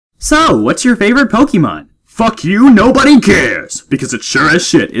So, what's your favorite Pokemon? Fuck you, nobody cares! Because it sure as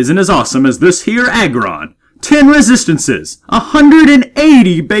shit isn't as awesome as this here Aggron. 10 resistances,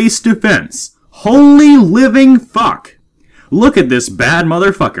 180 base defense. Holy living fuck! Look at this bad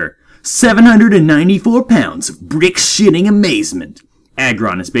motherfucker. 794 pounds of brick-shitting amazement.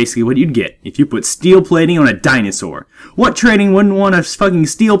 Aggron is basically what you'd get if you put steel plating on a dinosaur. What trading wouldn't want a fucking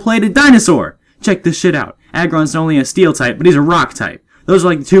steel-plated dinosaur? Check this shit out. Aggron's not only a steel type, but he's a rock type. Those are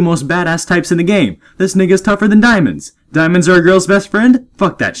like the two most badass types in the game. This nigga's tougher than diamonds. Diamonds are a girl's best friend?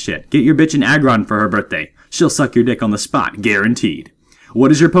 Fuck that shit. Get your bitch an Aggron for her birthday. She'll suck your dick on the spot, guaranteed. What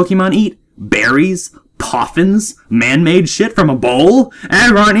does your Pokemon eat? Berries? Poffins? Man-made shit from a bowl?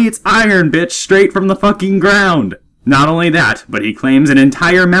 Aggron eats iron, bitch, straight from the fucking ground. Not only that, but he claims an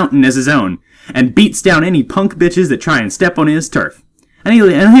entire mountain as his own, and beats down any punk bitches that try and step on his turf. And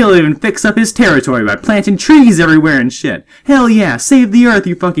he'll even fix up his territory by planting trees everywhere and shit. Hell yeah, save the earth,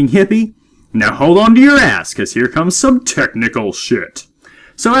 you fucking hippie. Now hold on to your ass, cause here comes some technical shit.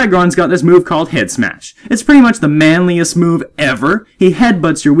 So Aggron's got this move called Head Smash. It's pretty much the manliest move ever. He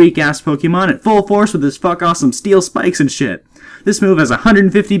headbutts your weak-ass Pokemon at full force with his fuck-awesome steel spikes and shit. This move has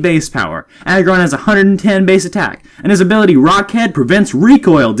 150 base power, Aggron has 110 base attack, and his ability Rockhead prevents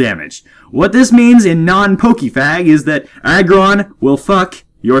recoil damage. What this means in non-Pokefag is that Aggron will fuck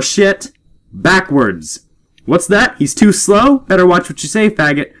your shit backwards. What's that? He's too slow? Better watch what you say,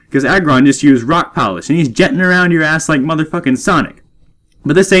 faggot, because Aggron just used rock polish, and he's jetting around your ass like motherfucking Sonic.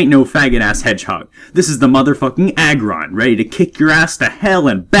 But this ain't no faggot-ass hedgehog. This is the motherfucking Aggron, ready to kick your ass to hell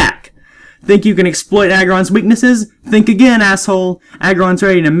and back. Think you can exploit Aggron's weaknesses? Think again, asshole. Aggron's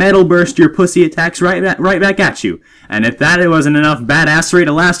ready to metal burst your pussy attacks right back at you. And if that wasn't enough badassery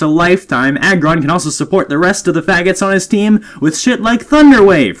to last a lifetime, Aggron can also support the rest of the faggots on his team with shit like Thunder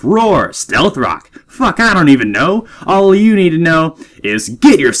Wave, Roar, Stealth Rock. Fuck, I don't even know. All you need to know is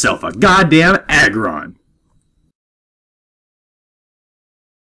get yourself a goddamn Aggron.